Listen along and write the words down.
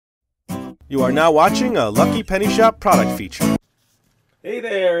You are now watching a Lucky Penny Shop product feature. Hey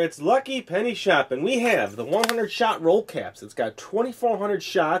there, it's Lucky Penny Shop, and we have the 100 shot roll caps. It's got 2,400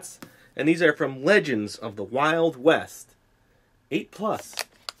 shots, and these are from Legends of the Wild West. 8+.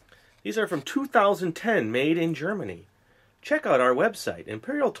 These are from 2010, made in Germany. Check out our website,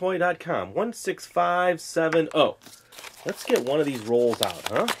 imperialtoy.com, 16570. Let's get one of these rolls out,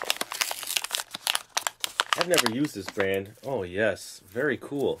 huh? I've never used this brand. Oh yes, very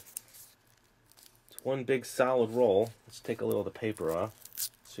cool. It's one big solid roll. Let's take a little of the paper off.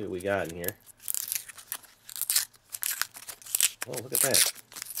 See what we got in here. Oh, look at that.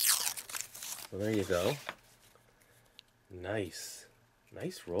 Well, there you go. Nice.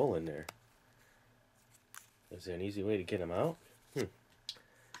 Nice roll in there. Is there an easy way to get them out?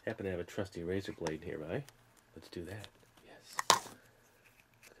 Happen to have a trusty razor blade nearby. Let's do that. Yes.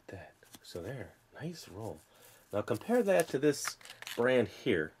 Look at that. So there. Nice roll. Now compare that to this brand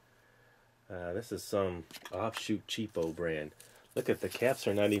here. This is some offshoot cheapo brand. Look at the caps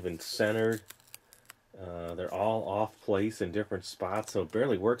are not even centered. They're all off place in different spots, so it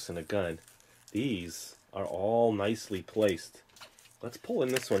barely works in a gun. These are all nicely placed. Let's pull in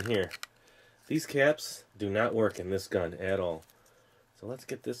this one here. These caps do not work in this gun at all. So let's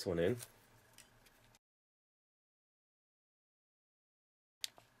get this one in.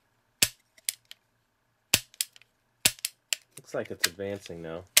 Looks like it's advancing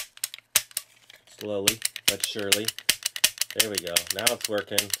now. Slowly, but surely. There we go. Now it's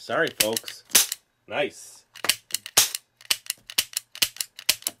working. Sorry, folks. Nice.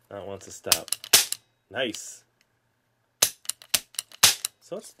 Now it wants to stop. Nice.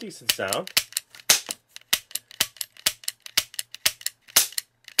 So it's a decent sound.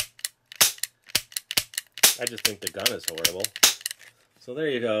 I just think the gun is horrible. So there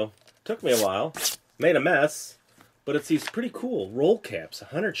you go. Took me a while. Made a mess. But it's these pretty cool roll caps.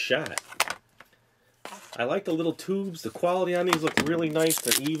 100 shot. I like the little tubes. The quality on these look really nice.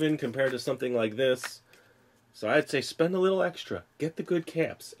 They're even compared to something like this. So I'd say spend a little extra. Get the good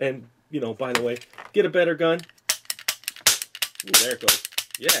caps. And, you know, by the way, get a better gun. Ooh, there it goes.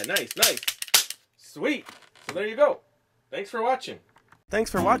 Yeah, nice, nice. Sweet. So there you go. Thanks for watching. Thanks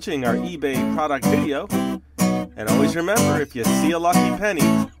for watching our eBay product video. And always remember, if you see a lucky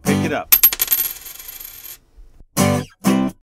penny, pick it up.